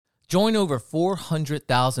Join over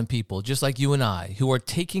 400,000 people just like you and I who are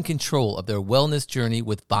taking control of their wellness journey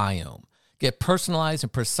with Viome. Get personalized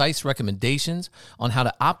and precise recommendations on how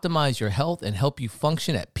to optimize your health and help you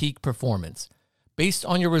function at peak performance. Based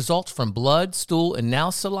on your results from blood, stool, and now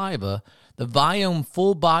saliva, the Viome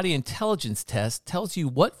Full Body Intelligence Test tells you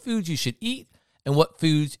what foods you should eat and what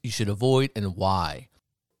foods you should avoid and why.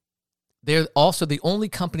 They're also the only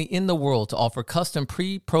company in the world to offer custom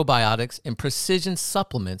pre-probiotics and precision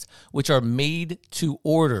supplements, which are made to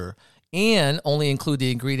order and only include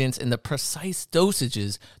the ingredients in the precise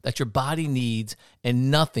dosages that your body needs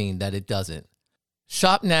and nothing that it doesn't.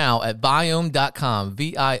 Shop now at Viome.com,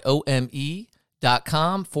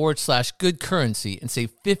 Viome.com/good currency and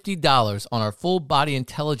save $50 on our full body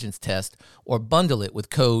intelligence test or bundle it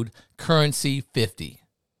with code CURRENCY50.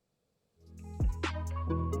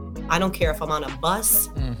 I don't care if I'm on a bus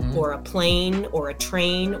or a plane or a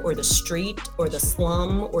train or the street or the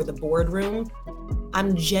slum or the boardroom.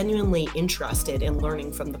 I'm genuinely interested in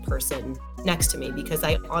learning from the person next to me because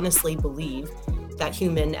I honestly believe that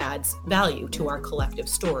human adds value to our collective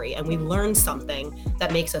story, and we learn something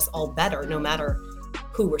that makes us all better no matter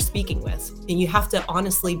who we're speaking with. And you have to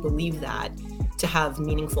honestly believe that to have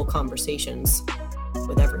meaningful conversations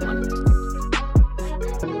with everyone.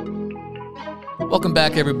 Welcome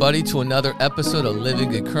back, everybody, to another episode of Living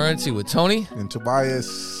Good Currency with Tony and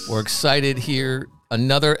Tobias. We're excited here.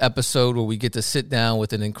 Another episode where we get to sit down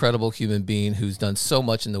with an incredible human being who's done so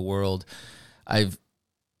much in the world. I've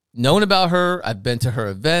known about her. I've been to her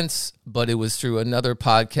events, but it was through another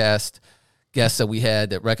podcast guest that we had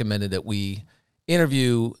that recommended that we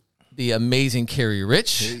interview the amazing Carrie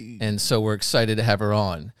Rich. Hey. And so we're excited to have her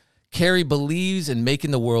on. Carrie believes in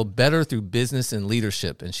making the world better through business and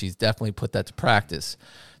leadership, and she's definitely put that to practice.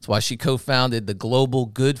 That's why she co-founded the Global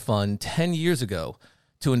Good Fund 10 years ago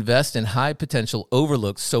to invest in high-potential,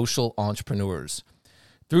 overlooked social entrepreneurs.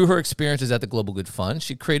 Through her experiences at the Global Good Fund,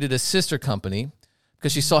 she created a sister company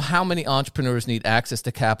because she saw how many entrepreneurs need access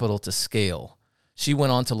to capital to scale. She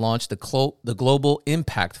went on to launch the Global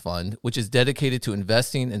Impact Fund, which is dedicated to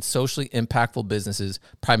investing in socially impactful businesses,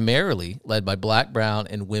 primarily led by Black, Brown,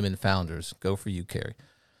 and women founders. Go for you, Carrie.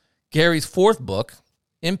 Gary's fourth book,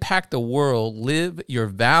 Impact the World, Live Your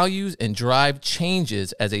Values and Drive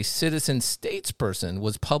Changes as a Citizen Statesperson,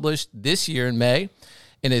 was published this year in May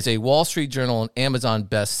and is a Wall Street Journal and Amazon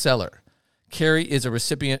bestseller. Carrie is a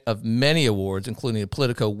recipient of many awards, including the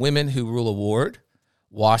Politico Women Who Rule Award,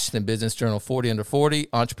 Washington Business Journal 40 Under 40,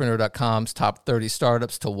 Entrepreneur.com's Top 30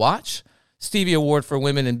 Startups to Watch, Stevie Award for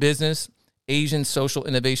Women in Business, Asian Social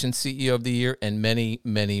Innovation CEO of the Year, and many,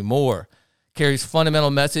 many more. Carrie's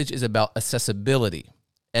fundamental message is about accessibility.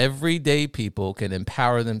 Everyday people can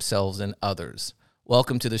empower themselves and others.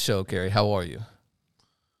 Welcome to the show, Carrie. How are you?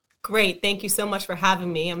 Great. Thank you so much for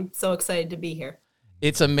having me. I'm so excited to be here.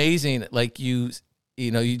 It's amazing. Like there's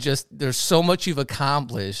so much you've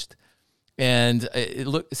accomplished. And it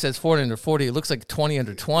says 40 under 40. It looks like 20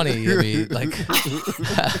 under 20. I mean, like,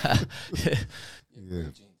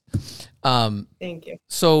 thank you.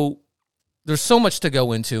 So there's so much to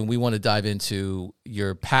go into, and we want to dive into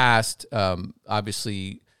your past.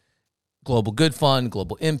 Obviously, Global Good Fund,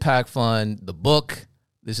 Global Impact Fund, the book.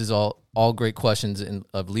 This is all great questions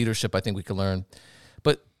of leadership. I think we can learn.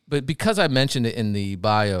 But because I mentioned it in the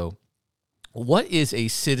bio, what is a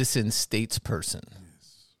citizen statesperson?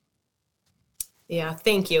 Yeah,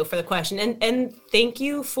 thank you for the question. And thank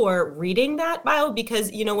you for reading that bio,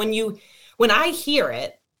 because, when I hear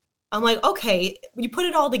it, I'm like, okay, you put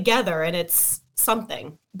it all together and it's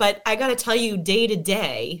something. But I got to tell you, day to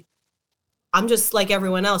day, I'm just like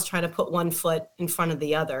everyone else, trying to put one foot in front of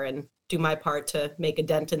the other and do my part to make a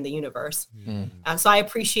dent in the universe. So I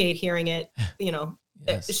appreciate hearing it,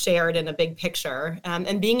 Yes. shared in a big picture.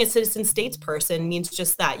 And being a citizen statesperson means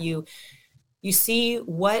just that. You see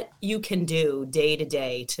what you can do day to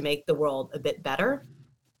day to make the world a bit better.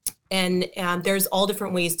 And there's all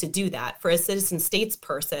different ways to do that. For a citizen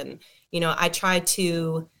statesperson, I try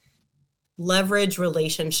to leverage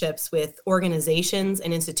relationships with organizations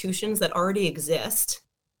and institutions that already exist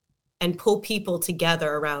and pull people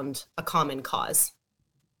together around a common cause,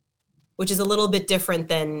 which is a little bit different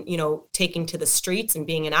than, taking to the streets and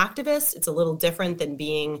being an activist. It's a little different than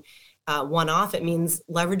being one-off. It means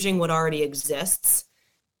leveraging what already exists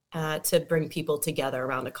to bring people together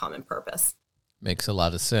around a common purpose. Makes a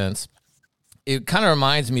lot of sense. It kind of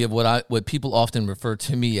reminds me of what people often refer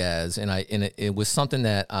to me as, and it was something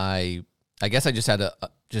that I guess I just had to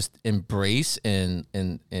just embrace and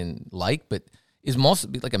like, but is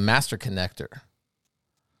mostly like a master connector.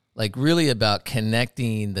 like really about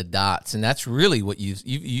connecting the dots. And that's really what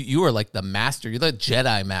you are like the master. You're the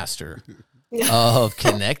Jedi master of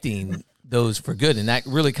connecting those for good. And that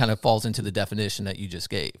really kind of falls into the definition that you just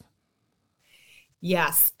gave.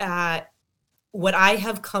 Yes. What I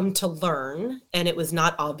have come to learn, and it was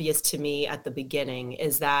not obvious to me at the beginning,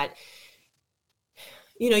 is that,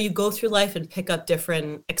 you go through life and pick up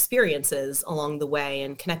different experiences along the way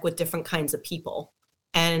and connect with different kinds of people.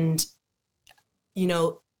 And,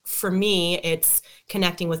 for me, it's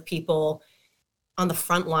connecting with people on the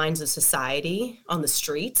front lines of society, on the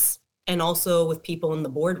streets, and also with people in the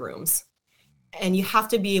boardrooms. And you have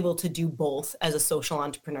to be able to do both as a social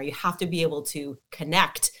entrepreneur. You have to be able to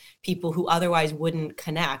connect people who otherwise wouldn't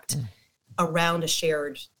connect around a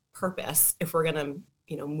shared purpose if we're going to,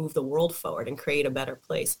 move the world forward and create a better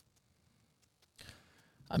place.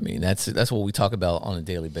 I mean, that's what we talk about on a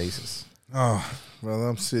daily basis. Oh, well,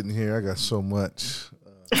 I'm sitting here. I got so much.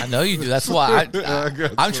 I know you do. That's why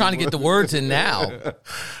I'm trying to get the words in now.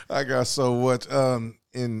 I got so much.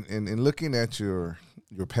 In looking at your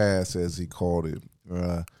past, as he called it,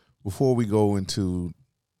 before we go into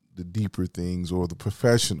the deeper things or the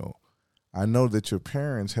professional, I know that your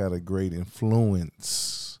parents had a great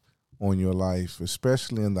influence on your life,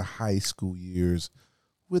 especially in the high school years,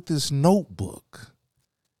 with this notebook.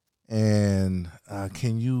 And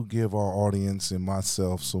can you give our audience and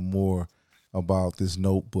myself some more about this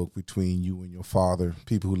notebook between you and your father?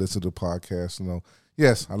 People who listen to the podcast know,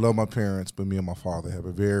 yes, I love my parents, but me and my father have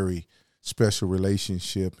a very special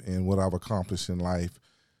relationship, and what I've accomplished in life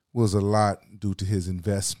was a lot due to his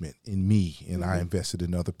investment in me, and I invested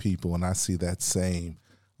in other people, and I see that same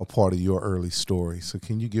a part of your early story. So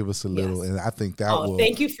can you give us a little, and I think that will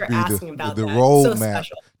thank you for asking about the that. roadmap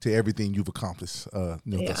to everything you've accomplished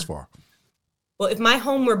thus far. Well, if my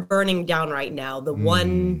home were burning down right now, the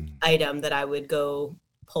one item that I would go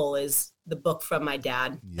pull is the book from my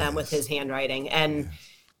dad with his handwriting. And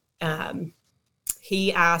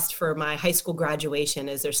he asked for my high school graduation,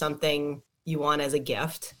 is there something you want as a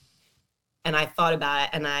gift? And I thought about it,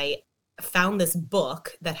 and I found this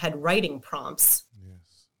book that had writing prompts.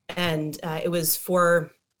 And it was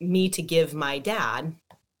for me to give my dad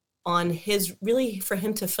on for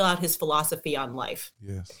him to fill out his philosophy on life.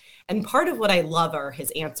 Yes. And part of what I love are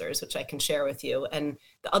his answers, which I can share with you. And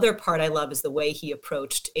the other part I love is the way he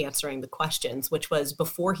approached answering the questions, which was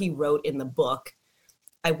before he wrote in the book,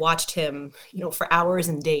 I watched him, for hours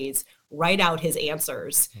and days write out his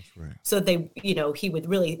answers. That's right. So they, he would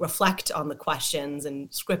really reflect on the questions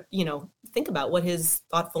and script, think about what his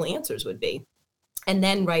thoughtful answers would be, and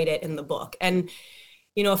then write it in the book. And,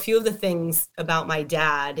 a few of the things about my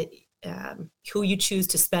dad, who you choose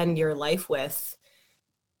to spend your life with,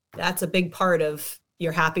 that's a big part of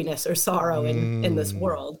your happiness or sorrow in this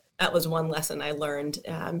world. That was one lesson I learned.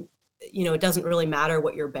 It doesn't really matter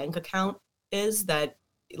what your bank account is, that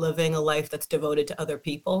living a life that's devoted to other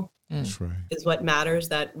people is what matters.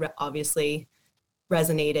 That obviously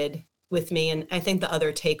resonated with me. And I think the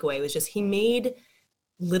other takeaway was just he made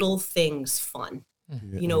little things fun.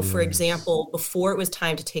 For example, before it was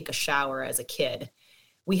time to take a shower as a kid,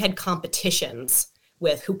 we had competitions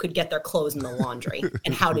with who could get their clothes in the laundry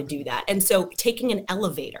and how to do that. And so taking an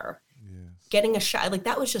elevator, getting a shower,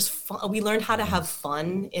 that was just fun. We learned how to have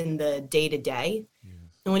fun in the day-to-day.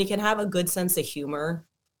 And when you can have a good sense of humor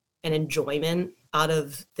and enjoyment out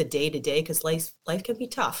of the day-to-day, because life can be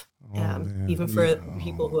tough. Even for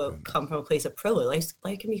people who have come from a place of privilege,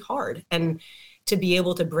 life can be hard. And to be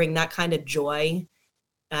able to bring that kind of joy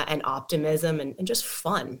and optimism and just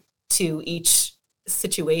fun to each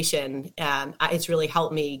situation, it's really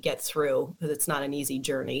helped me get through, because it's not an easy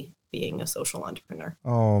journey being a social entrepreneur.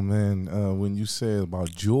 Oh man, when you said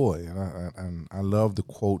about joy, and I love the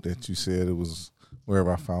quote that you said, it was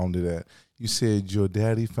wherever I found it at. You said your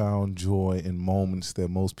daddy found joy in moments that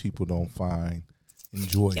most people don't find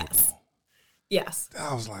enjoyable. Yes.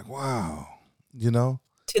 I was like, wow,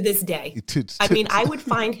 To this day. I would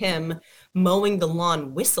find him mowing the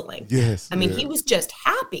lawn whistling. Yes. He was just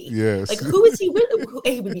happy. Yes. Who is he with?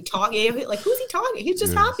 He would be talking. Who's he talking? He's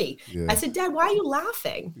just happy. Yes. I said, Dad, why are you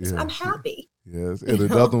laughing? Yes. I'm happy. Yes. And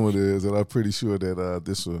another one is, and I'm pretty sure that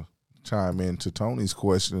this will chime into Tony's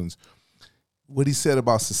questions, what he said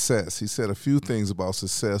about success. He said a few things about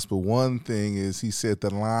success, but one thing is he said the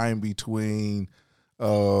line between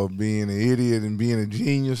being an idiot and being a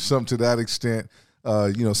genius, something to that extent.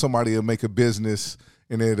 Somebody will make a business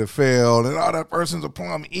and it'll fail, and that person's a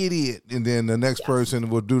plumb idiot. And then the next person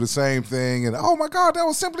will do the same thing, and oh my God, that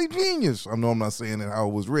was simply genius. I know I'm not saying it how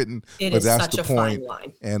it was written, but that's the point. Fine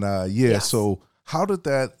line. And so How did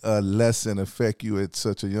that lesson affect you at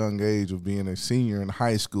such a young age of being a senior in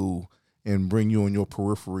high school and bring you on your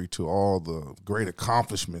periphery to all the great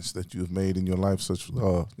accomplishments that you've made in your life, such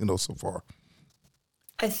so far?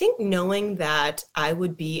 I think knowing that I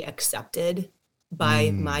would be accepted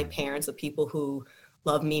by my parents, the people who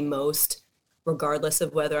love me most, regardless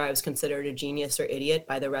of whether I was considered a genius or idiot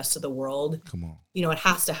by the rest of the world. Come on. It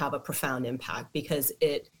has to have a profound impact because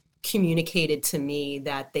it communicated to me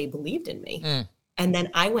that they believed in me. And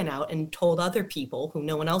then I went out and told other people who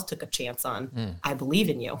no one else took a chance on, I believe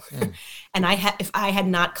in you. And if I had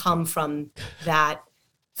not come from that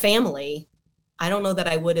family, I don't know that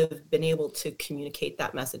I would have been able to communicate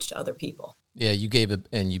that message to other people. Yeah, you gave it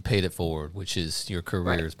and you paid it forward, which is your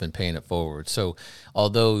career has been paying it forward. So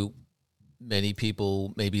although many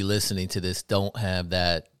people maybe listening to this don't have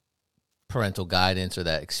that parental guidance or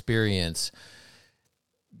that experience,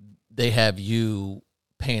 they have you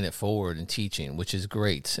paying it forward and teaching, which is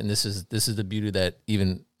great. And this is the beauty that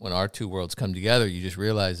even when our two worlds come together, you just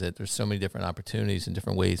realize that there's so many different opportunities and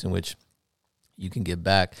different ways in which you can give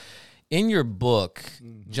back. In your book,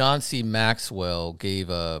 John C. Maxwell gave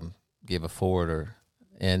a forwarder,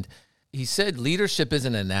 and he said leadership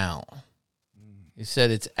isn't a noun. He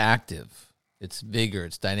said it's active, it's vigor,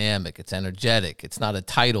 it's dynamic, it's energetic. It's not a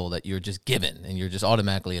title that you're just given and you're just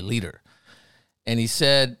automatically a leader. And he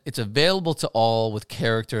said it's available to all with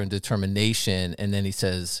character and determination. And then he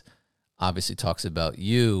says, obviously talks about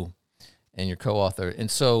you and your co-author.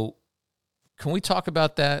 And so can we talk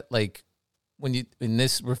about that? Like and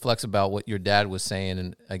this reflects about what your dad was saying,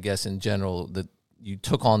 and I guess in general that you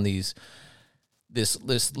took on this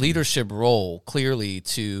leadership role clearly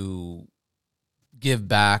to give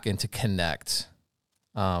back and to connect.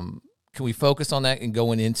 Can we focus on that and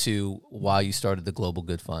going into why you started the Global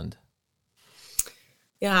Good Fund?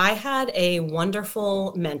 Yeah, I had a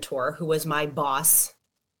wonderful mentor who was my boss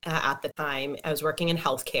at the time. I was working in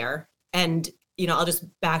healthcare. And, I'll just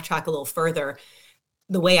backtrack a little further.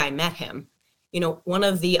 The way I met him, one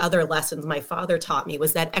of the other lessons my father taught me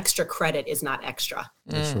was that extra credit is not extra.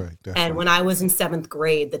 That's right. And when I was in 7th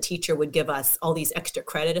grade, the teacher would give us all these extra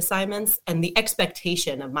credit assignments. And the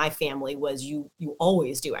expectation of my family was you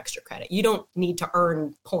always do extra credit. You don't need to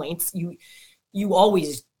earn points. You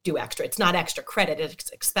always do extra. It's not extra credit, it's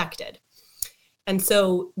expected. And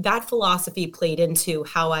so that philosophy played into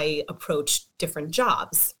how I approached different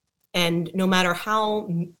jobs. And no matter how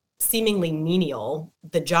seemingly menial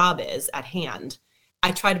the job is at hand,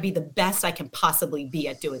 I try to be the best I can possibly be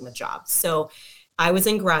at doing the job. So I was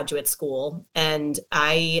in graduate school and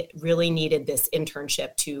I really needed this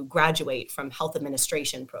internship to graduate from health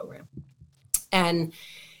administration program. And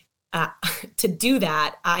to do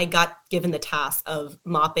that, I got given the task of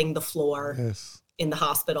mopping the floor in the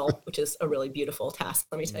hospital, which is a really beautiful task,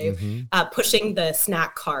 let me tell you, pushing the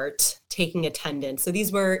snack cart, taking attendance. So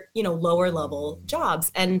these were, lower level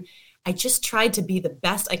jobs. And I just tried to be the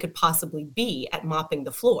best I could possibly be at mopping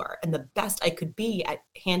the floor and the best I could be at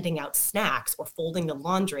handing out snacks or folding the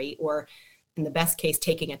laundry or, in the best case,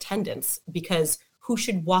 taking attendance, because who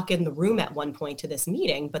should walk in the room at one point to this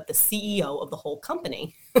meeting but the CEO of the whole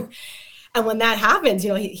company? And when that happens,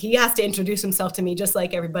 he has to introduce himself to me just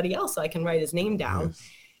like everybody else so I can write his name down. Yes.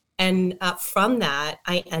 And from that,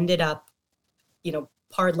 I ended up,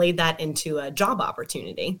 parlayed that into a job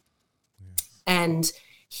opportunity. Yes. And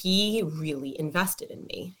he really invested in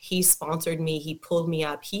me. He sponsored me. He pulled me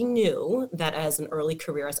up. He knew that as an early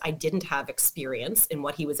careerist, I didn't have experience in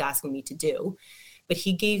what he was asking me to do. But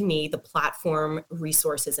he gave me the platform,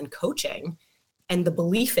 resources, and coaching, and the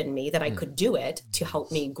belief in me that I could do it to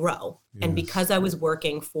help me grow. Yes. And because I was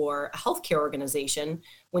working for a healthcare organization,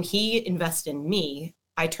 when he invested in me,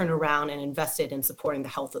 I turned around and invested in supporting the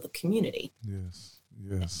health of the community. Yes,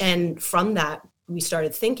 yes. And from that, we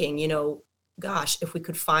started thinking, gosh, if we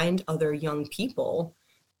could find other young people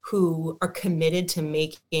who are committed to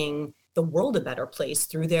making the world a better place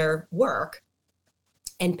through their work,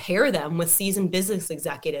 and pair them with seasoned business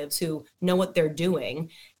executives who know what they're doing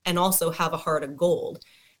and also have a heart of gold,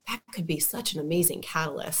 that could be such an amazing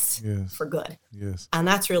catalyst for good. Yes. And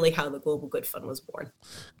that's really how the Global Good Fund was born.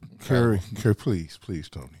 Carrie, please,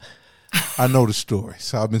 Tony. I know the story,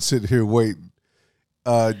 so I've been sitting here waiting.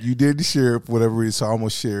 You didn't share it for whatever reason, so I'm going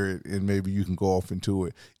to share it, and maybe you can go off into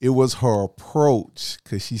it. It was her approach,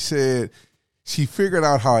 because she said she figured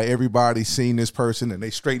out how everybody seen this person, and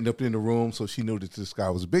they straightened up in the room, so she knew that this guy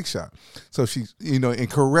was a big shot. So she, and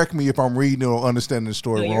correct me if I'm reading or understanding the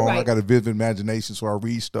story wrong. Right. I got a vivid imagination, so I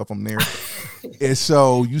read stuff from there. And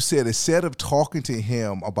so you said instead of talking to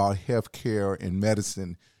him about healthcare and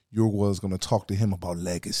medicine, you was going to talk to him about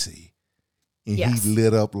legacy. and Yes. he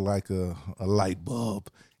lit up like a light bulb.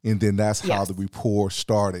 And then that's how the rapport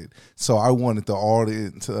started. So I wanted the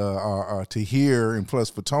audience to hear, and plus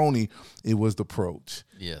for Tony, it was the approach.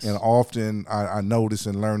 Yes. And often I notice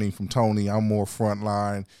in learning from Tony, I'm more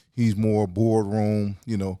frontline. He's more boardroom,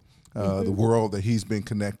 the world that he's been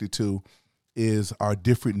connected to is our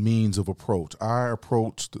different means of approach. I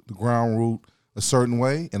approach the ground root a certain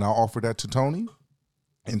way, and I offer that to Tony.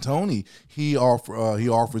 And Tony, he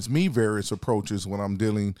offers me various approaches when I'm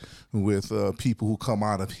dealing with people who come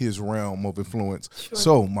out of his realm of influence. Sure.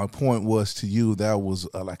 So my point was to you, that was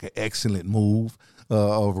like an excellent move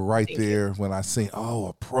of right Thank there you. When I say,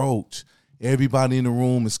 approach. Everybody in the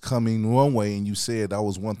room is coming one way, and you said that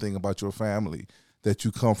was one thing about your family, that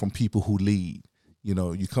you come from people who lead.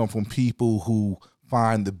 You come from people who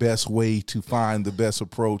find the best way to find the best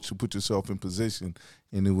approach to put yourself in position,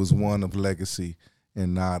 and it was one of legacy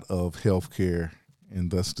and not of healthcare,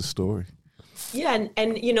 and thus the story. Yeah,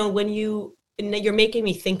 and when you're making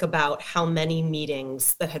me think about how many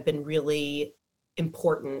meetings that have been really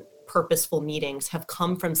important, purposeful meetings have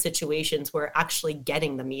come from situations where actually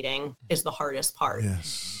getting the meeting is the hardest part.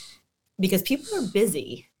 Yes. Because people are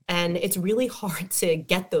busy, and it's really hard to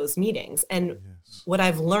get those meetings. And what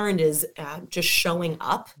I've learned is just showing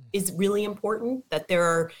up is really important, that there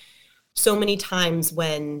are so many times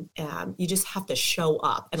when you just have to show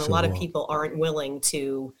up, and a lot of people aren't willing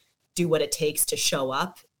to do what it takes to show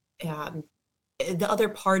up. The other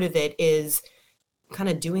part of it is kind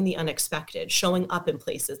of doing the unexpected, showing up in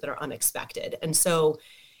places that are unexpected. And so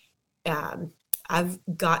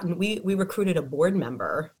we recruited a board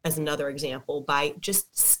member as another example by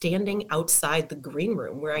just standing outside the green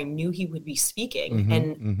room where I knew he would be speaking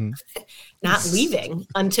and not leaving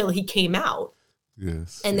until he came out.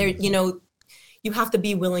 Yes. And there, you have to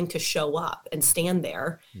be willing to show up and stand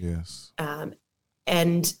there. Yes.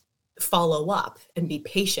 And follow up and be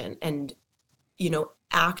patient and,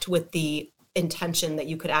 act with the intention that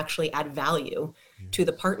you could actually add value to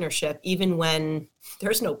the partnership, even when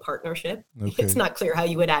there's no partnership. Okay. It's not clear how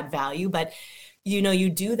you would add value, but you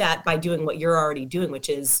do that by doing what you're already doing, which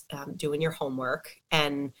is doing your homework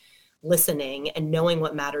and listening and knowing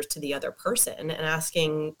what matters to the other person and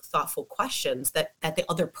asking thoughtful questions that the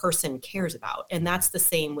other person cares about. And that's the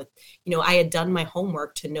same with, I had done my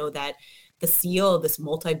homework to know that the CEO of this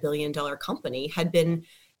multi-billion-dollar company had been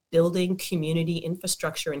building community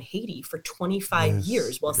infrastructure in Haiti for 25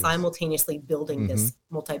 years while simultaneously building this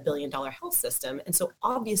multi-billion-dollar health system. And so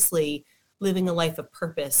obviously living a life of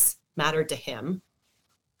purpose mattered to him.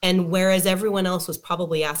 And whereas everyone else was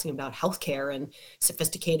probably asking about healthcare and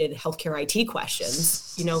sophisticated healthcare IT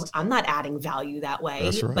questions, I'm not adding value that way.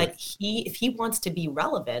 That's right. But if he wants to be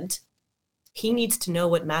relevant, he needs to know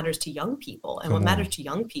what matters to young people. And what matters to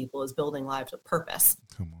young people is building lives of purpose.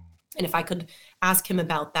 Come on. And if I could ask him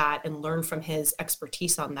about that and learn from his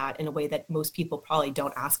expertise on that in a way that most people probably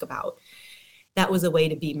don't ask about, that was a way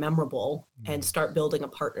to be memorable and start building a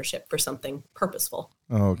partnership for something purposeful.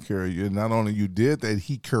 Oh, Carrie, not only you did that,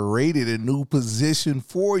 he created a new position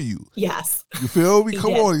for you. Yes. You feel me?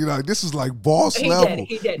 Come on, this is like boss level.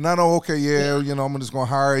 He did. Not, I'm just going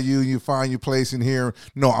to hire you and you find your place in here.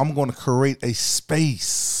 No, I'm going to create a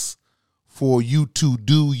space for you to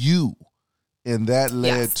do you. And that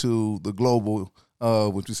led to the global,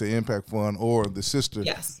 what you say, impact fund, or the sister,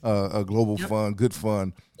 a global fund, good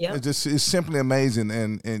fund. Yep. It's simply amazing.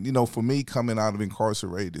 And for me, coming out of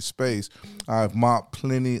incarcerated space, I've mopped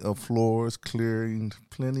plenty of floors, clearing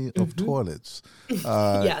plenty of toilets.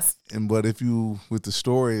 But if you, with the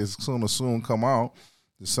story, is going to soon come out,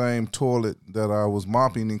 the same toilet that I was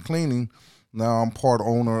mopping and cleaning, now I'm part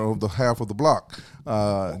owner of the half of the block,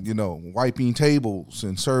 wiping tables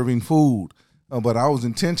and serving food. But I was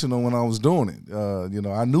intentional when I was doing it.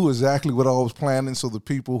 I knew exactly what I was planning. So the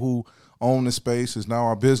people who own the space is now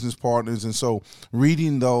our business partners. And so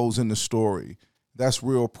reading those in the story, that's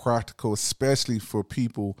real practical, especially for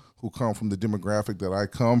people who come from the demographic that I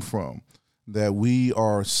come from, that we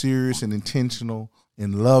are serious and intentional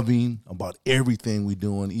and loving about everything we're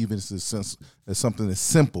doing, even as something as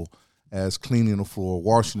simple as cleaning the floor,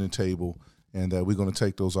 washing the table, and that we're going to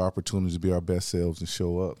take those opportunities to be our best selves and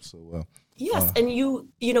show up. So, yes. And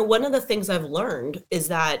one of the things I've learned is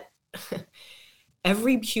that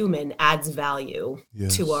every human adds value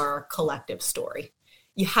to our collective story.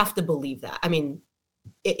 You have to believe that. I mean,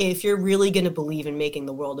 if you're really going to believe in making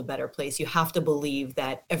the world a better place, you have to believe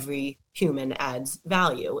that every human adds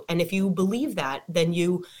value. And if you believe that, then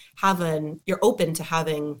you're open to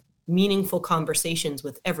having meaningful conversations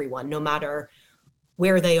with everyone, no matter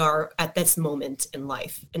where they are at this moment in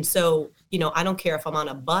life. And so, I don't care if I'm on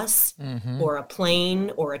a bus or a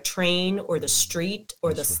plane or a train or the street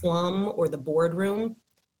or the slum or the boardroom.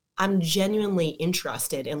 I'm genuinely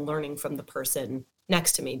interested in learning from the person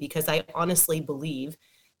next to me, because I honestly believe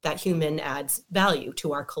that human adds value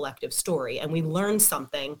to our collective story. And we learn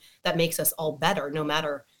something that makes us all better, no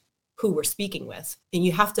matter who we're speaking with. And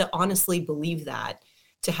you have to honestly believe that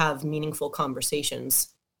to have meaningful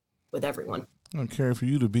conversations with everyone. Carrie, for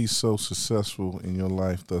you to be so successful in your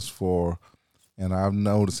life thus far, and I've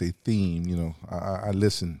noticed a theme, I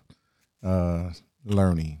listen,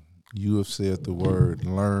 learning. You have said the word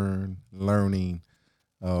learning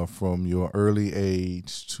from your early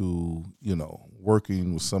age to,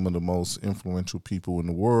 working with some of the most influential people in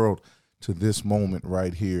the world to this moment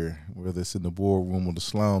right here, whether it's in the boardroom or the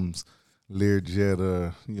slums,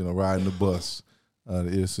 Learjet, riding the bus.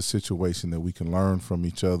 It's a situation that we can learn from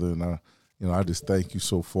each other. And I just thank you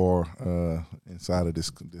so far inside of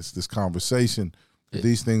this conversation.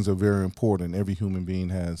 These things are very important. Every human being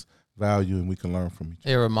has value, and we can learn from each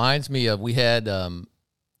other. It reminds me of, we had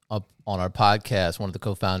up on our podcast, one of the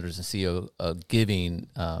co-founders and CEO of Giving,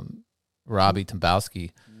 Robbie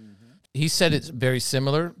Tombowski. He said it's very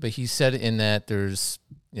similar, but he said in that there's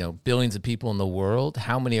billions of people in the world.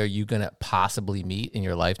 How many are you going to possibly meet in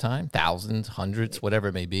your lifetime? Thousands, hundreds, whatever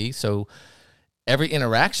it may be. So every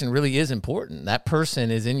interaction really is important. That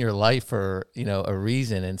person is in your life for, a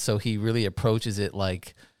reason. And so he really approaches it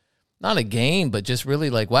like not a game, but just really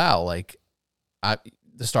like, wow, like the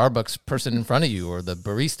Starbucks person in front of you or the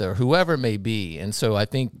barista or whoever it may be. And so I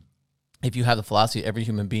think if you have the philosophy, every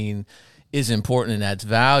human being is important and adds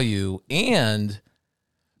value, and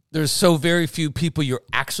there's so very few people you're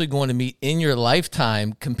actually going to meet in your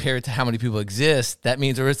lifetime compared to how many people exist, that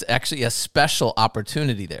means there is actually a special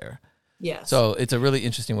opportunity there. Yes. So it's a really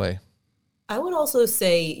interesting way. I would also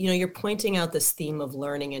say, you're pointing out this theme of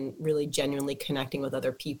learning and really genuinely connecting with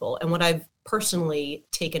other people. And what I've personally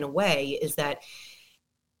taken away is that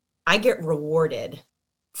I get rewarded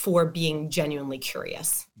for being genuinely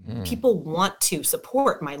curious. People want to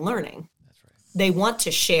support my learning. That's right. They want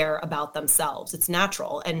to share about themselves. It's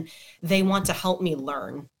natural. And they want to help me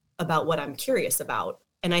learn about what I'm curious about.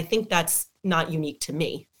 And I think that's not unique to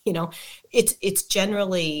me. It's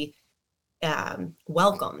generally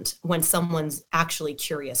welcomed when someone's actually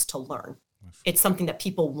curious to learn. It's something that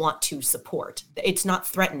people want to support. It's not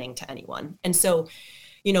threatening to anyone. And so,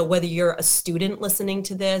 whether you're a student listening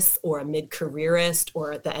to this or a mid-careerist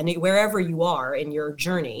or wherever you are in your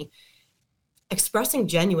journey, expressing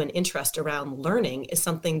genuine interest around learning is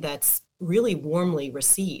something that's really warmly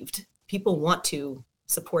received. People want to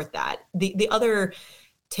support that. The other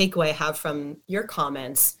takeaway I have from your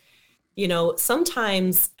comments,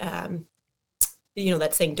 sometimes,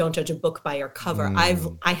 that saying, don't judge a book by your cover.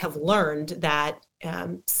 I have learned that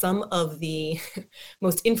some of the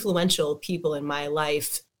most influential people in my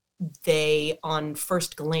life, they, on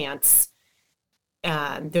first glance,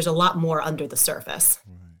 there's a lot more under the surface.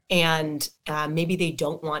 Right. And maybe they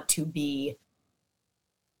don't want to be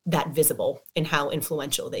that visible in how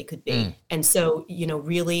influential they could be. And so,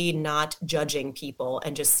 really not judging people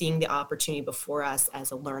and just seeing the opportunity before us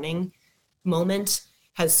as a learning moment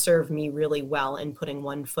has served me really well in putting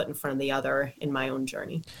one foot in front of the other in my own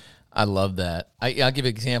journey. I love that. I'll give an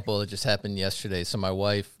example that just happened yesterday. So my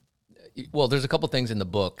wife, there's a couple things in the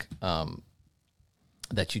book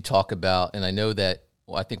that you talk about. And I know that,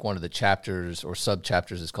 I think one of the chapters or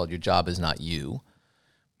sub-chapters is called Your Job Is Not You.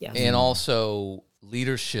 Yes. And also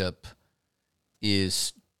leadership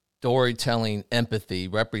is storytelling, empathy,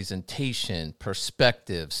 representation,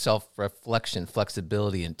 perspective, self-reflection,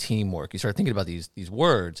 flexibility, and teamwork. You start thinking about these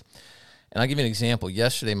words. And I'll give you an example.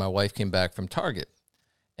 Yesterday, my wife came back from Target,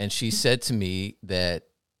 and she said to me that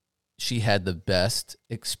she had the best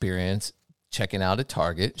experience checking out at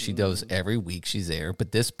Target. She does every week she's there.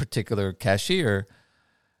 But this particular cashier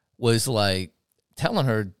was like telling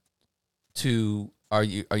her to,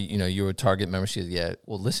 you're a Target member? She said, yeah.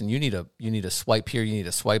 Well, listen, you need a swipe here. You need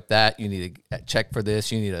to swipe that. You need to check for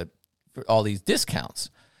this. You need for all these discounts.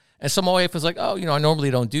 And so my wife was like, oh, I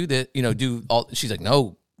normally don't do that. She's like,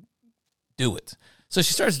 no, do it. So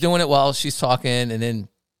she starts doing it while she's talking. And then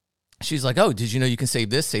she's like, oh, did you know you can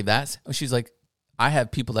save this, save that? And she's like, I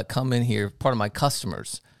have people that come in here, part of my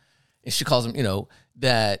customers. And she calls them,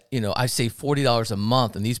 that, I save $40 a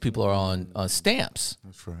month and these people are on stamps.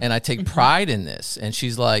 That's right. And I take pride in this. And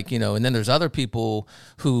she's like, and then there's other people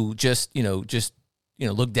who just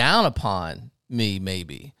look down upon me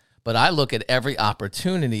maybe. But I look at every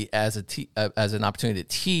opportunity as an opportunity to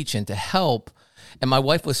teach and to help. And my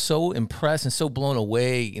wife was so impressed and so blown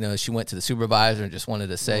away. You know, she went to the supervisor and just wanted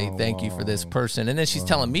to say thank you for this person. And then she's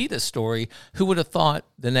telling me this story. Who would have thought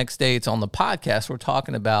the next day it's on the podcast we're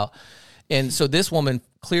talking about? And so this woman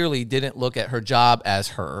clearly didn't look at her job as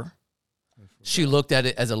her. She looked at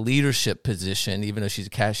it as a leadership position, even though she's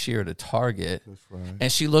a cashier at a Target. That's right.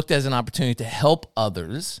 And she looked as an opportunity to help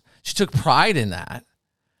others. She took pride in that.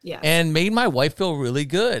 Yeah. And made my wife feel really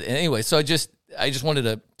good. And anyway, so I just wanted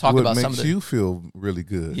to talk about some of the... What makes you feel really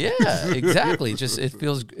good. Yeah, exactly. It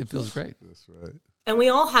feels great. That's right. And we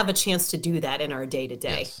all have a chance to do that in our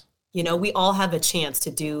day-to-day. Yes. You know, we all have a chance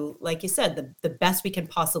to do, like you said, the best we can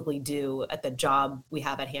possibly do at the job we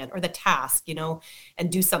have at hand or the task, you know,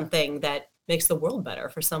 and do something that makes the world better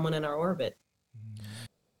for someone in our orbit.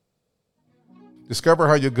 Discover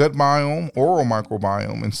how your gut biome, oral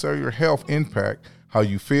microbiome, and cellular health impact how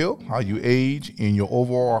you feel, how you age, and your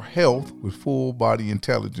overall health with Full Body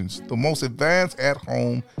Intelligence, the most advanced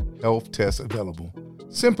at-home health test available.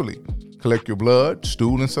 Simply collect your blood,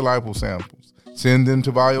 stool, and saliva samples. Send them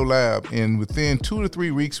to BioLab, and within 2 to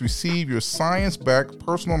 3 weeks, receive your science-backed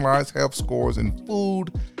personalized health scores and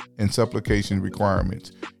food and supplication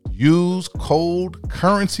requirements. Use code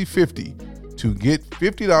CURRENCY50 to get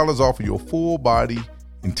 $50 off of your Full Body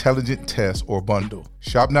Intelligent Test or bundle.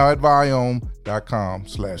 Shop now at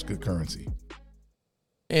Viome.com/goodcurrency.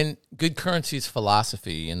 And Good Currency's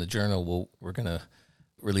philosophy in the journal we're going to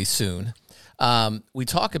release soon. We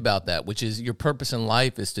talk about that, which is your purpose in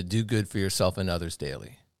life is to do good for yourself and others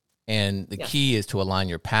daily. And the key is to align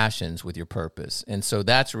your passions with your purpose. And so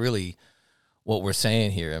that's really what we're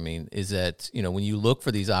saying here. I mean, is that, you know, when you look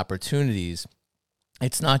for these opportunities,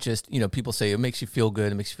 it's not just, you know, people say it makes you feel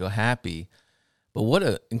good, it makes you feel happy. But what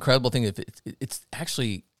an incredible thing if it's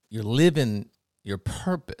actually you're living your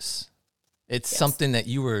purpose. It's something that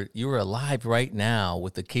you were alive right now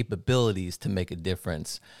with the capabilities to make a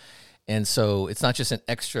difference. And so it's not just an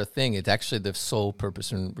extra thing. It's actually the sole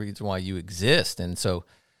purpose and reason why you exist. And so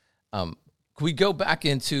can we go back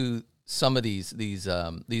into some of these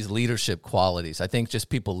leadership qualities? I think just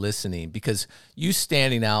people listening, because you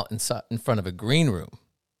standing out in front of a green room,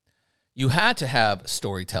 you had to have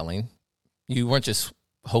storytelling. You weren't just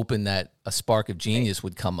hoping that a spark of genius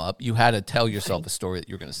would come up. You had to tell yourself a story that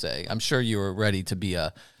you're going to say. I'm sure you were ready to be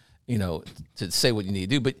to say what you need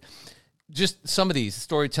to do. But just some of these: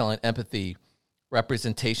 storytelling, empathy,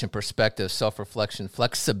 representation, perspective, self-reflection,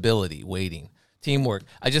 flexibility, waiting, teamwork.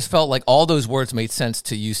 I just felt like all those words made sense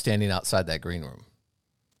to you standing outside that green room.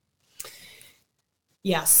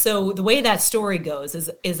 Yeah. So the way that story goes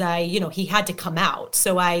is he had to come out.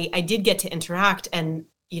 So I did get to interact, and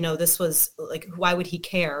this was like, why would he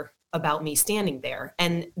care about me standing there?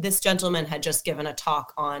 And this gentleman had just given a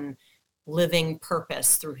talk on living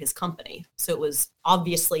purpose through his company. So it was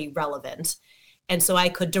obviously relevant. And so I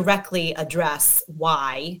could directly address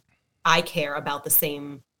why I care about the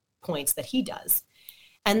same points that he does.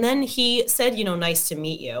 And then he said, nice to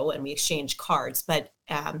meet you. And we exchanged cards, but,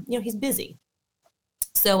 he's busy.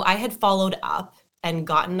 So I had followed up and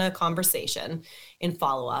gotten a conversation in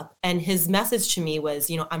follow-up. And his message to me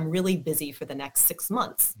was, I'm really busy for the next 6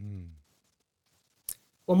 months.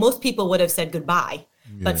 Well, most people would have said goodbye.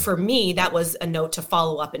 Yeah. But for me, that was a note to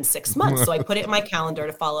follow up in 6 months. So I put it in my calendar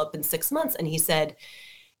to follow up in 6 months. And he said,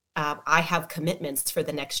 I have commitments for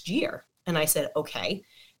the next year. And I said, okay.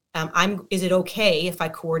 Is it okay if I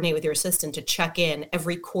coordinate with your assistant to check in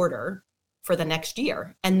every quarter for the next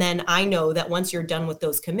year? And then I know that once you're done with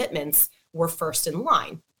those commitments, we're first in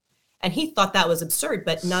line. And he thought that was absurd.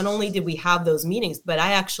 But not only did we have those meetings, but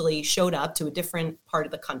I actually showed up to a different part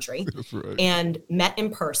of the country and met in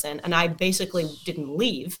person. And I basically didn't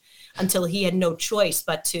leave until he had no choice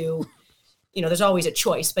but to, there's always a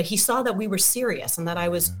choice, but he saw that we were serious and that I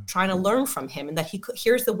was trying to learn from him and that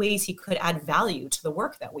here's the ways he could add value to the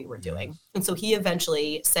work that we were doing. And so he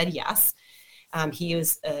eventually said yes. He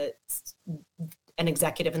was an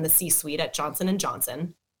executive in the C-suite at Johnson &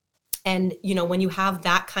 Johnson. And, when you have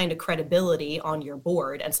that kind of credibility on your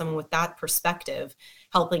board and someone with that perspective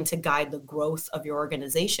helping to guide the growth of your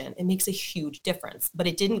organization, it makes a huge difference. But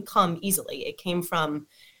it didn't come easily. It came from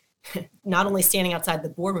not only standing outside the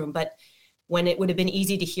boardroom, but when it would have been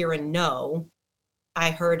easy to hear a no, I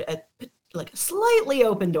heard a slightly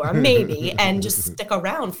open door, maybe, and just stick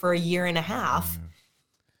around for a year and a half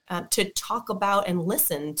to talk about and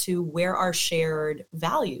listen to where our shared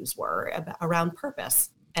values were around purpose.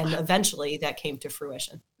 And eventually that came to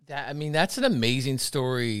fruition. That's an amazing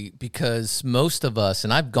story because most of us,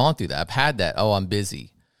 and I've gone through that, I've had that, I'm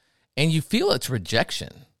busy. And you feel it's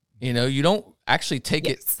rejection. You don't actually take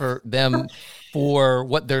it for them for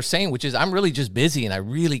what they're saying, which is I'm really just busy and I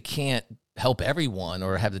really can't help everyone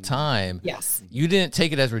or have the time. Yes. You didn't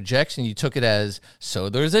take it as rejection. You took it as, so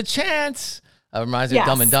there's a chance. Reminds me of Yes.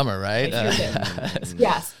 Dumb and Dumber, right? I sure did.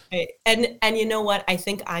 Yes. And you know what? I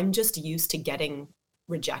think I'm just used to getting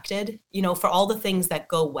rejected. You know, for all the things that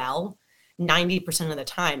go well, 90% of the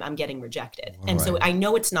time I'm getting rejected. And so I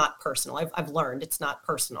know it's not personal. I've learned it's not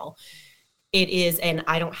personal. It is, and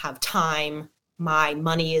I don't have time. My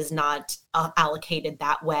money is not allocated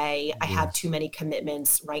that way. I have too many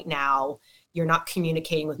commitments right now. You're not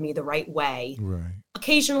communicating with me the right way. Right.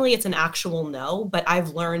 Occasionally it's an actual no, but I've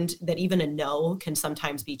learned that even a no can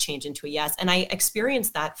sometimes be changed into a yes. And I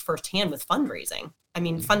experienced that firsthand with fundraising. I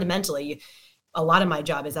mean, fundamentally, a lot of my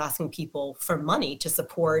job is asking people for money to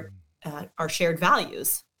support our shared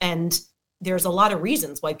values. And there's a lot of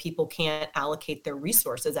reasons why people can't allocate their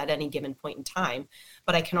resources at any given point in time,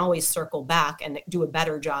 but I can always circle back and do a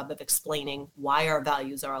better job of explaining why our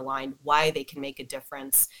values are aligned, why they can make a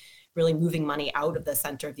difference, really moving money out of the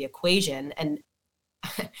center of the equation. And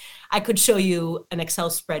I could show you an Excel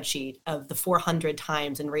spreadsheet of the 400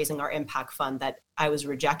 times in raising our impact fund that I was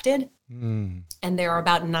rejected. And there are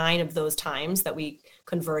about 9 of those times that we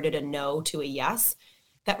converted a no to a yes.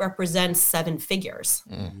 That represents 7 figures.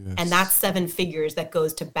 Yes. And that's 7 figures that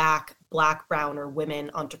goes to back Black, brown, or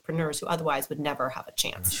women entrepreneurs who otherwise would never have a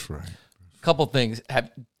chance. That's right. Couple things.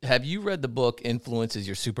 Have you read the book Influence is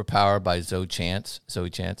Your Superpower by Zoe Chance?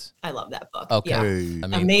 I love that book. Okay. Yeah. Hey. I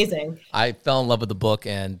mean, Amazing. I fell in love with the book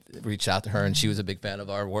and reached out to her, and she was a big fan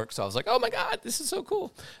of our work. So I was like, oh my God, this is so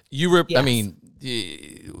cool. I Yes. mean,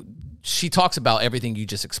 she talks about everything you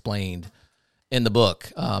just explained in the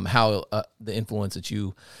book, how the influence that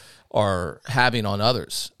you are having on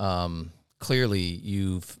others. Clearly,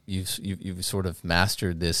 you've sort of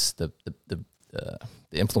mastered this the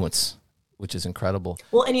influence, which is incredible.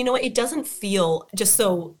 Well, and you know what? It doesn't feel, just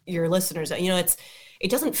so your listeners, you know, it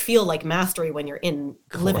doesn't feel like mastery when you're in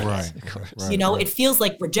living Right. it. Right. You know, it feels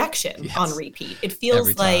like rejection on repeat. It feels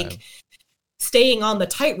Every time. like staying on the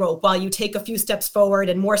tightrope while you take a few steps forward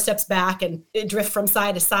and more steps back and drift from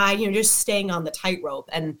side to side, you know, just staying on the tightrope.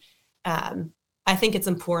 And I think it's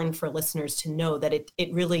important for listeners to know that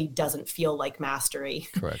it really doesn't feel like mastery.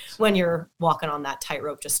 Correct. When you're walking on that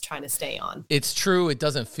tightrope, just trying to stay on. It's true. It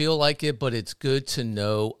doesn't feel like it, but it's good to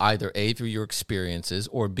know either A, through your experiences,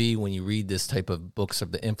 or B, when you read this type of books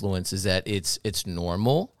of the influence, is that it's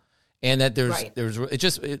normal. And that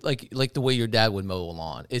like the way your dad would mow a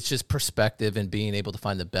lawn. It's just perspective and being able to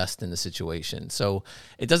find the best in the situation. So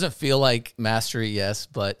it doesn't feel like mastery, yes,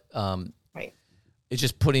 but Right. it's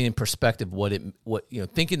just putting in perspective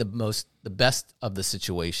thinking the best of the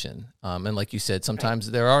situation. And like you said, sometimes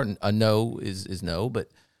there are a no is no, but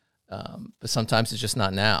sometimes it's just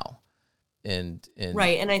not now. And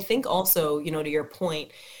Right. And I think also, you know, to your point,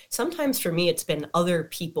 sometimes for me, it's been other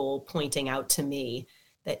people pointing out to me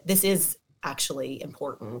that this is actually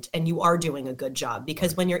important and you are doing a good job,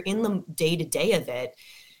 because when you're in the day-to-day of it,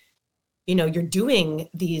 you know, you're doing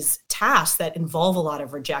these tasks that involve a lot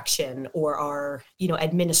of rejection or are, you know,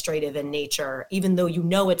 administrative in nature, even though, you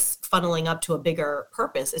know, it's funneling up to a bigger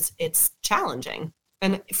purpose. It's challenging.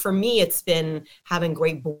 And for me, it's been having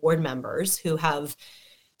great board members who have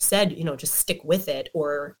said, you know, just stick with it,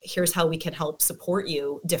 or here's how we can help support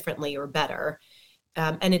you differently or better.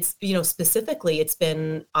 And it's, you know, specifically, it's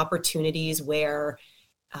been opportunities where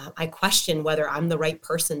I question whether I'm the right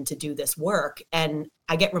person to do this work. And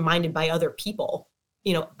I get reminded by other people,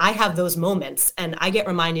 you know, I have those moments and I get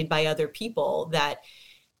reminded by other people that,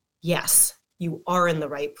 yes, you are in the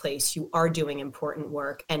right place. You are doing important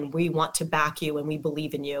work and we want to back you and we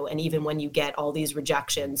believe in you. And even when you get all these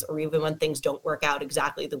rejections or even when things don't work out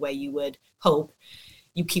exactly the way you would hope,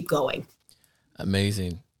 you keep going.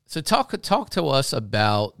 Amazing. So talk to us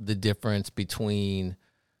about the difference between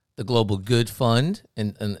the Global Good Fund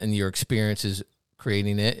and your experiences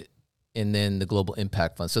creating it, and then the Global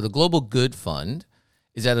Impact Fund. So the Global Good Fund,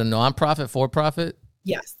 is that a nonprofit, for-profit?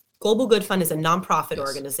 Yes. Global Good Fund is a nonprofit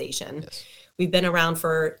organization. Yes. We've been around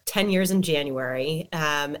for 10 years in January.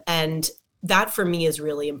 And that for me is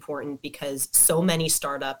really important because so many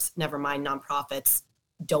startups, never mind nonprofits,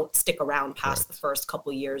 don't stick around past the first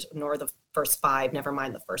couple of years, nor the first 5, never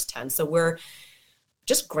mind the first 10. So we're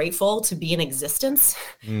just grateful to be in existence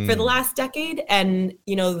for the last decade. And,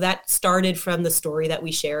 you know, that started from the story that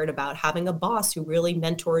we shared about having a boss who really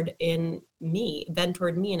mentored me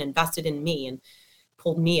and invested in me and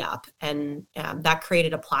pulled me up. And that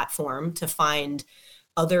created a platform to find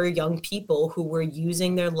other young people who were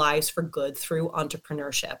using their lives for good through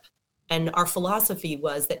entrepreneurship. And our philosophy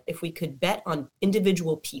was that if we could bet on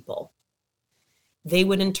individual people, they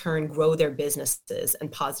would in turn grow their businesses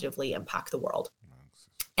and positively impact the world.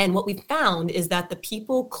 And what we found is that the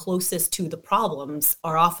people closest to the problems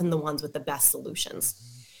are often the ones with the best solutions.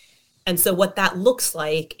 And so what that looks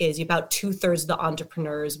like is about 2/3 of the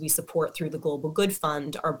entrepreneurs we support through the Global Good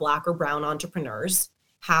Fund are Black or brown entrepreneurs,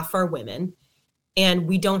 half are women, and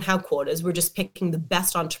we don't have quotas. We're just picking the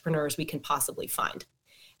best entrepreneurs we can possibly find.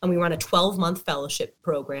 And we run a 12-month fellowship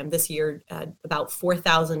program. This year, about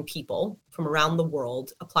 4,000 people from around the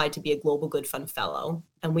world applied to be a Global Good Fund Fellow.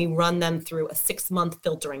 And we run them through a 6-month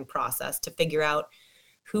filtering process to figure out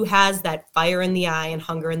who has that fire in the eye and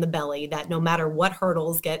hunger in the belly, that no matter what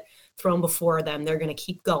hurdles get thrown before them, they're going to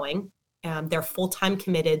keep going. They're full-time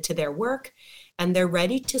committed to their work, and they're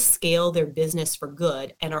ready to scale their business for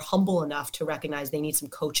good and are humble enough to recognize they need some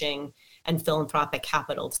coaching and philanthropic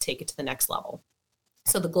capital to take it to the next level.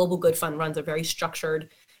 So the Global Good Fund runs a very structured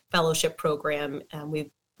fellowship program. We've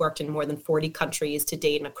worked in more than 40 countries to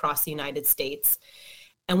date and across the United States.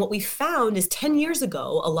 And what we found is 10 years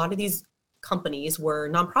ago, a lot of these companies were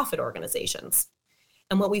nonprofit organizations.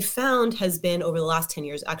 And what we found has been over the last 10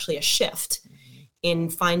 years, actually a shift in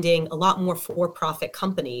finding a lot more for-profit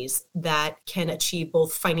companies that can achieve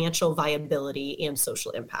both financial viability and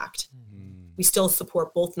social impact. We still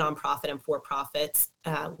support both nonprofit and for-profits,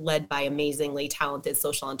 led by amazingly talented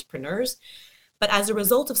social entrepreneurs. But as a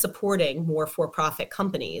result of supporting more for-profit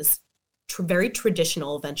companies, very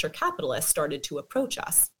traditional venture capitalists started to approach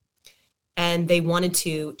us. And they wanted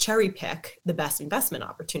to cherry pick the best investment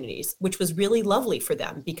opportunities, which was really lovely for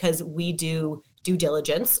them because we do due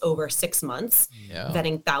diligence over 6 months,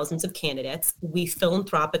 vetting thousands of candidates. We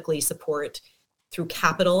philanthropically support through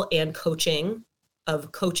capital and coaching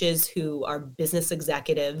of coaches who are business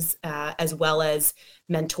executives, as well as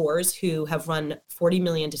mentors who have run $40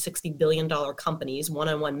 million to $60 billion companies,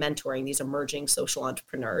 one-on-one mentoring these emerging social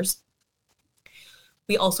entrepreneurs.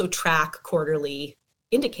 We also track quarterly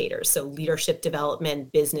indicators, so leadership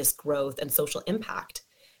development, business growth, and social impact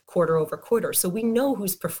quarter over quarter. So we know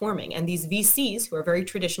who's performing. And these VCs, who are very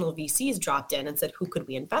traditional VCs, dropped in and said, who could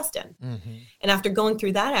we invest in? Mm-hmm. And after going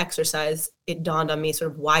through that exercise, it dawned on me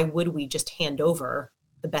sort of why would we just hand over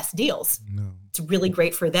the best deals? No. It's really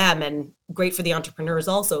great for them and great for the entrepreneurs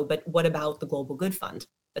also. But what about the Global Good Fund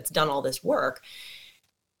that's done all this work?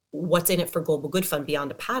 What's in it for Global Good Fund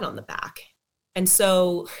beyond a pat on the back? And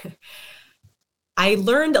so I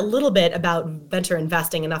learned a little bit about venture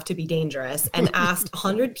investing enough to be dangerous and asked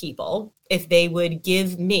 100 people if they would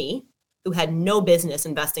give me, who had no business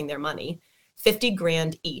investing their money, 50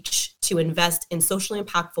 grand each to invest in socially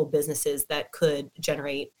impactful businesses that could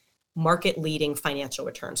generate market-leading financial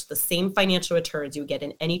returns. The same financial returns you would get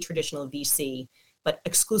in any traditional VC, but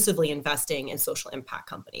exclusively investing in social impact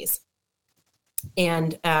companies.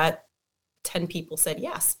 And 10 people said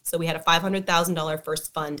yes. So we had a $500,000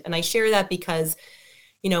 first fund. And I share that because,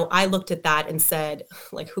 I looked at that and said,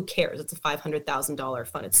 like, who cares? It's a $500,000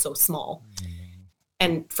 fund. It's so small.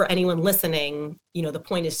 And for anyone listening, the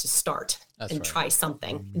point is to start and try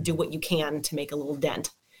something, and do what you can to make a little dent.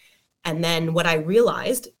 And then what I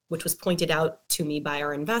realized, which was pointed out to me by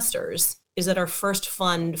our investors, is that our first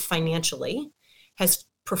fund financially has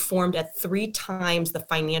performed at 3 times the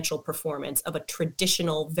financial performance of a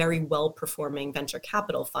traditional, very well-performing venture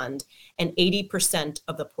capital fund, and 80%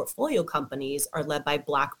 of the portfolio companies are led by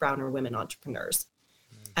Black, brown, or women entrepreneurs.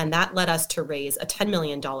 And that led us to raise a $10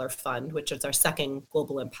 million fund, which is our second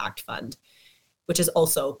global impact fund, which is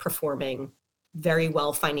also performing very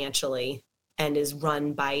well financially and is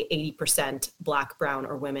run by 80% Black, brown,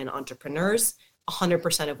 or women entrepreneurs,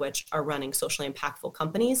 100% of which are running socially impactful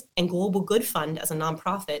companies. And Global Good Fund as a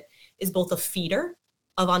nonprofit is both a feeder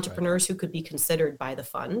of entrepreneurs who could be considered by the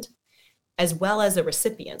fund, as well as a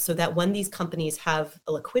recipient, so that when these companies have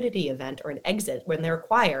a liquidity event or an exit, when they're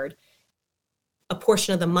acquired, a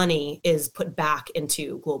portion of the money is put back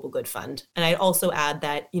into Global Good Fund. And I'd also add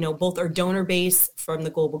that, both our donor base from the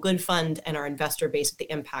Global Good Fund and our investor base at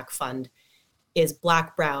the Impact Fund is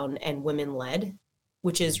Black, brown, and women-led,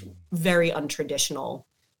 which is very untraditional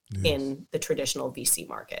in the traditional VC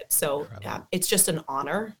market. So it's just an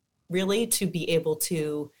honor, really, to be able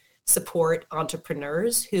to support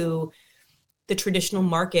entrepreneurs who the traditional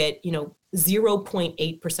market,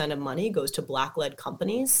 0.8% of money goes to Black-led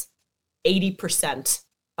companies. 80%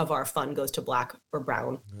 of our fund goes to Black or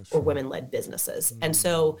brown or women-led businesses. And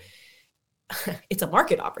so it's a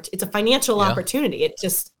market opportunity. It's a financial opportunity. It's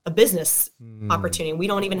just a business opportunity. We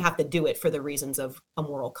don't even have to do it for the reasons of a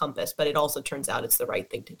moral compass, but it also turns out it's the right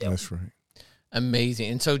thing to do. That's right.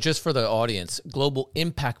 Amazing. And so just for the audience, Global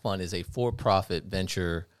Impact Fund is a for-profit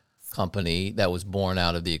venture company that was born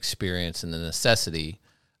out of the experience and the necessity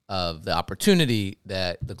of the opportunity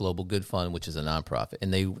that the Global Good Fund, which is a nonprofit,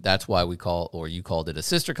 and that's why you called it a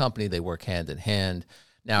sister company. They work hand in hand.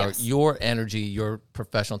 Now, Yes. your energy, your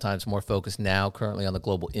professional time is more focused now currently on the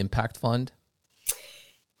Global Impact Fund.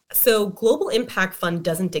 So Global Impact Fund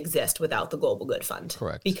doesn't exist without the Global Good Fund.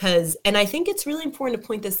 Correct. And I think it's really important to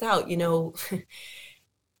point this out,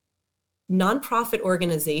 nonprofit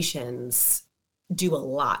organizations do a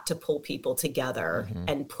lot to pull people together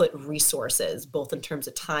and put resources, both in terms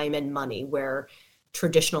of time and money, where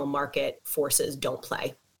traditional market forces don't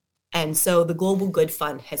play. And so the Global Good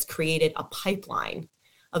Fund has created a pipeline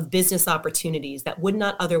of business opportunities that would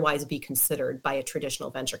not otherwise be considered by a traditional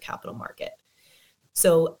venture capital market.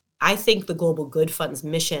 So I think the Global Good Fund's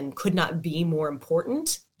mission could not be more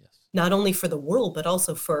important, not only for the world, but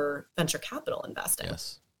also for venture capital investing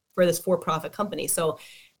for this for-profit company. So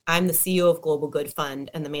I'm the CEO of Global Good Fund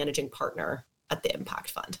and the managing partner at the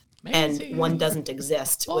Impact Fund. Amazing. And one doesn't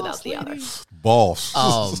exist without the other.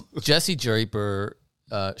 Boss. Jessie Draper,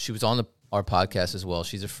 she was on our podcast as well.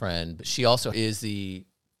 She's a friend, but she also is the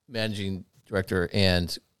managing director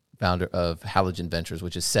and founder of Halogen Ventures,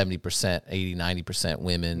 which is 70%, 80, 90%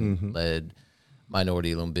 women-led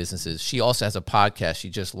minority-owned businesses. She also has a podcast she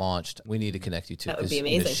just launched. We need to connect you to. That would be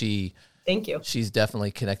amazing. Thank you. She's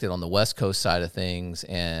definitely connected on the West Coast side of things,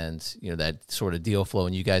 and that sort of deal flow.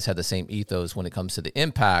 And you guys have the same ethos when it comes to the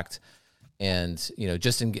impact. And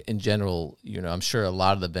just in general, I'm sure a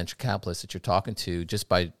lot of the venture capitalists that you're talking to, just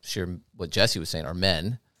by sheer what Jessie was saying, are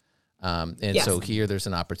men. So here there's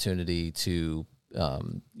an opportunity to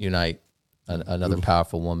unite another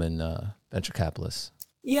powerful woman venture capitalist.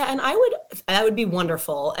 Yeah, and that would be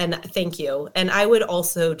wonderful, and thank you. And I would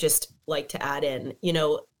also just like to add in,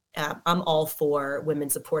 I'm all for women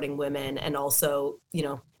supporting women, and also,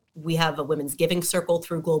 we have a women's giving circle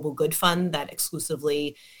through Global Good Fund that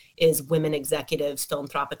exclusively is women executives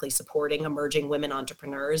philanthropically supporting emerging women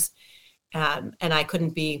entrepreneurs, and I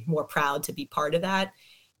couldn't be more proud to be part of that.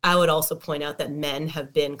 I would also point out that men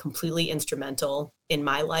have been completely instrumental in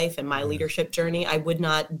my life and my leadership journey. I would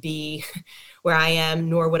not be where I am,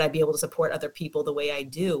 nor would I be able to support other people the way I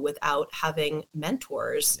do without having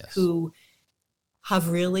mentors who have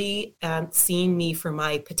really seen me for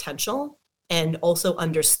my potential, and also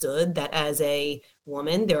understood that as a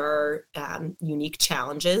woman, there are unique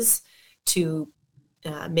challenges to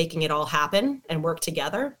making it all happen and work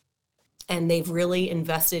together. And they've really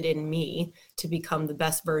invested in me to become the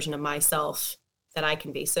best version of myself that I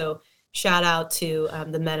can be. So shout out to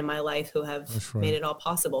the men in my life who have made it all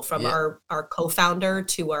possible, from our co-founder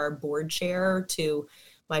to our board chair to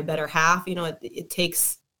my better half. It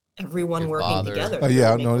takes everyone working together. Oh,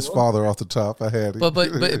 yeah, I know his father off the top. I had it. But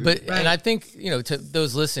right. And I think, to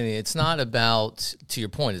those listening, it's not about, to your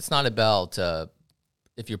point, it's not about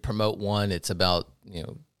if you promote one, it's about,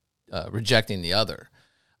 rejecting the other.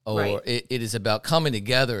 Or it is about coming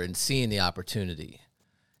together and seeing the opportunity.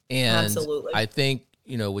 And absolutely. I think,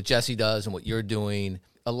 what Jessie does and what you're doing,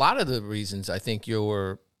 a lot of the reasons I think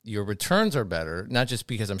your returns are better, not just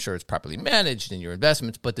because I'm sure it's properly managed in your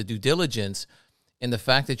investments, but the due diligence and the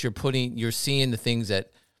fact that you're seeing the things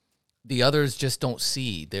that the others just don't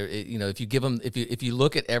see. There, if you give them, if you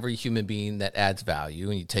look at every human being that adds value,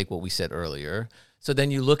 and you take what we said earlier, so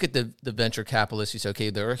then you look at the venture capitalists, you say,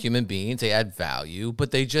 okay, they're human beings, they add value,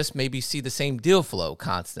 but they just maybe see the same deal flow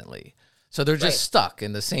constantly. So they're just stuck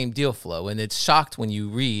in the same deal flow. And it's shocked when you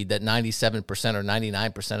read that 97% or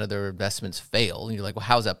 99% of their investments fail. And you're like, well,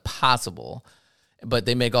 how is that possible? But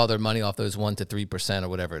they make all their money off those 1% to 3% or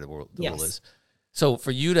whatever the rule is. So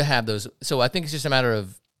for you to have those, so I think it's just a matter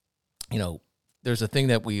of, there's a thing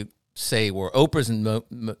that we say where Oprah's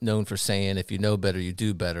known for saying, if you know better, you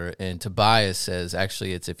do better. And Tobias says,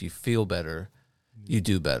 actually, it's if you feel better, you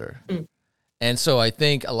do better. And so I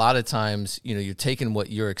think a lot of times, you're taking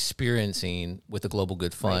what you're experiencing with the Global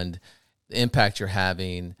Good Fund, the impact you're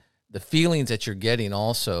having, the feelings that you're getting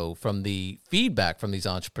also from the feedback from these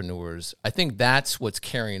entrepreneurs. I think that's what's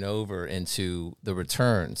carrying over into the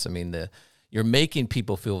returns. I mean, you're making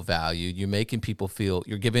people feel valued. You're making people feel,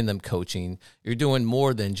 you're giving them coaching. You're doing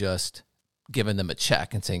more than just giving them a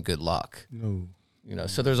check and saying good luck. No.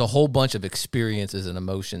 So there's a whole bunch of experiences and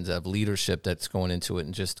emotions of leadership that's going into it.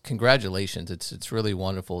 And just congratulations. It's really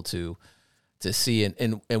wonderful to see.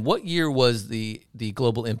 And what year was the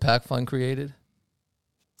Global Impact Fund created?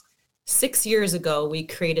 6 years ago, we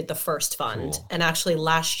created the first fund. Cool. And actually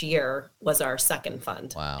last year was our second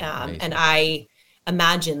fund. Wow. And I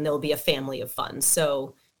imagine there'll be a family of funds.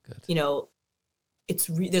 So,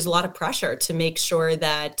 there's a lot of pressure to make sure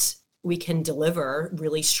that we can deliver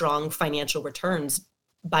really strong financial returns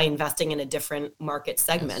by investing in a different market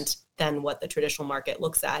segment than what the traditional market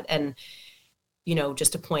looks at. And,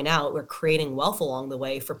 just to point out, we're creating wealth along the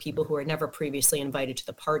way for people who were never previously invited to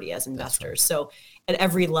the party as investors. Right. So at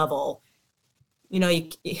every level, you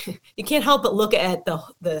can't help but look at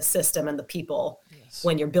the system and the people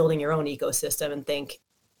when you're building your own ecosystem and think,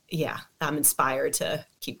 yeah, I'm inspired to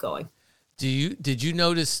keep going. Did you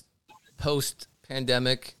notice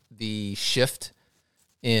post-pandemic the shift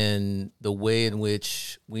in the way in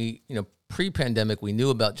which we, pre-pandemic, we knew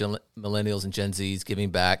about millennials and Gen Zs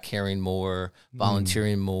giving back, caring more,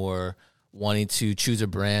 volunteering more, wanting to choose a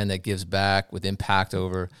brand that gives back with impact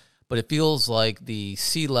over. But it feels like the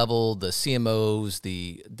C-level, the CMOs,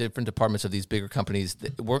 the different departments of these bigger companies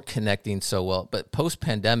weren't connecting so well. But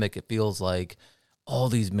post-pandemic, it feels like all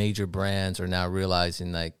these major brands are now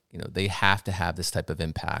realizing they have to have this type of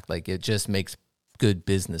impact. Like it just makes good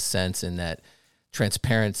business sense in that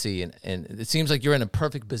transparency. And it seems like you're in a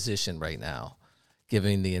perfect position right now,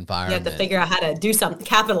 given the environment. You have to figure out how to do something,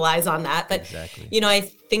 capitalize on that. But, exactly. I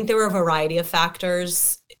think there were a variety of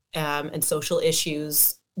factors and social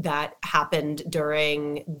issues that happened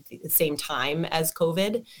during the same time as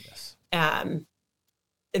COVID. Yes.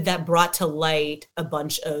 That brought to light a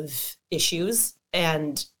bunch of issues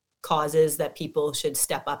and causes that people should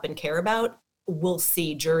step up and care about. We'll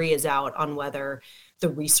see. Jury is out on whether the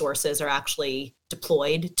resources are actually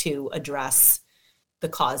deployed to address the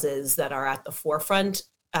causes that are at the forefront.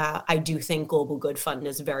 I do think Global Good Fund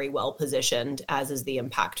is very well positioned, as is the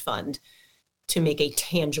Impact Fund, to make a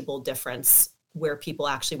tangible difference where people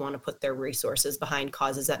actually want to put their resources behind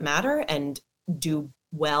causes that matter and do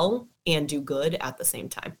well and do good at the same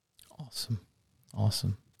time.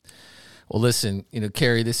 Awesome. Well, listen,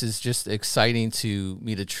 Carrie, this is just exciting to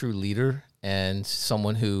meet a true leader and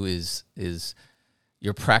someone who is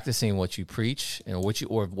you're practicing what you preach and what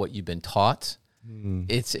you've been taught.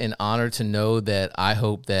 It's an honor to know that. I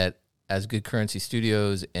hope that as Good Currency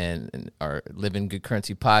Studios and our Living Good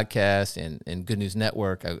Currency podcast and Good News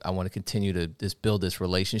Network, I want to continue to just build this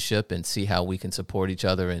relationship and see how we can support each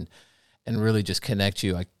other and really just connect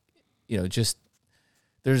you.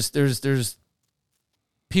 There's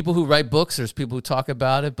people who write books, there's people who talk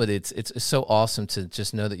about it, but it's so awesome to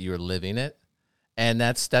just know that you're living it. And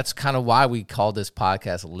that's kind of why we call this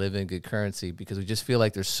podcast Living Good Currency, because we just feel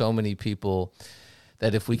like there's so many people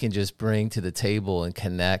that if we can just bring to the table and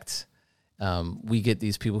connect, we get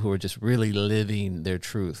these people who are just really living their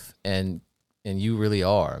truth. And you really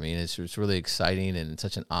are. I mean, it's really exciting and it's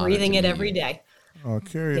such an honor. Breathing it every day.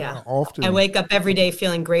 Carrie, yeah. Often I wake up every day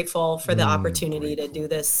feeling grateful for the opportunity to do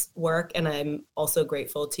this work. And I'm also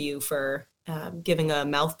grateful to you for giving a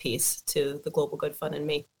mouthpiece to the Global Good Fund and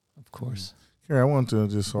me. Of course. Carrie, I want to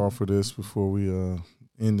just offer this before we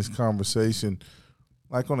end this conversation.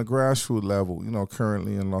 Like on a grassroots level,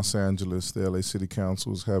 currently in Los Angeles, the LA City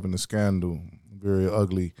Council is having a scandal, a very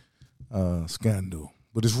ugly scandal,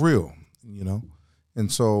 but it's real,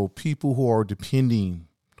 And so people who are depending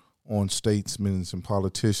on statesmen and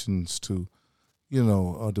politicians to,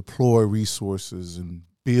 deploy resources and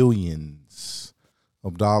billions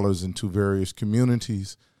of dollars into various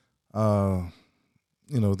communities,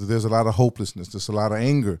 there's a lot of hopelessness, there's a lot of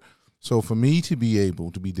anger. So for me to be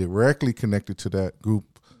able to be directly connected to that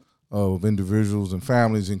group of individuals and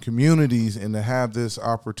families and communities and to have this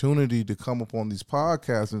opportunity to come up on these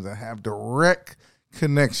podcasts and to have direct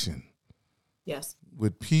connection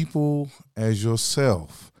with people as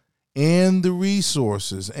yourself and the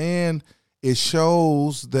resources, and it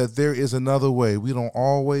shows that there is another way. We don't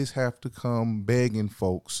always have to come begging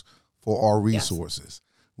folks for our resources. Yes.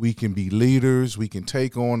 We can be leaders. We can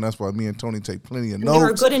take on. That's why me and Tony take plenty of notes. There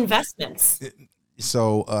are good investments.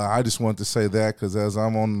 So I just wanted to say that because as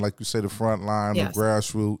I'm on, like you say, the front line of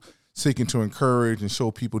grassroots, seeking to encourage and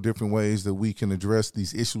show people different ways that we can address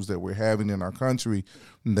these issues that we're having in our country,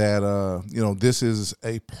 that, this is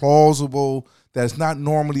a plausible, that's not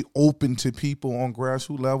normally open to people on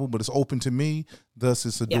grassroots level, but it's open to me. Thus,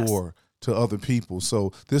 it's a door to other people.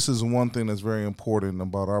 So this is one thing that's very important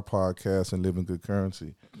about our podcast and Living Good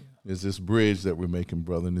Currency is this bridge that we're making,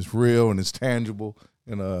 brother. And it's real and it's tangible.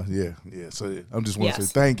 And So I just want to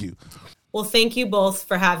say thank you. Well, thank you both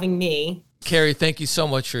for having me. Carrie, thank you so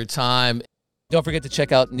much for your time. Don't forget to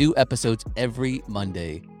check out new episodes every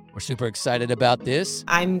Monday. We're super excited about this.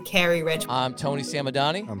 I'm Carrie Rich. I'm Tony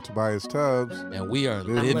Samadani. I'm Tobias Tubbs. And we are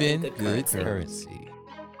Living Good Currency.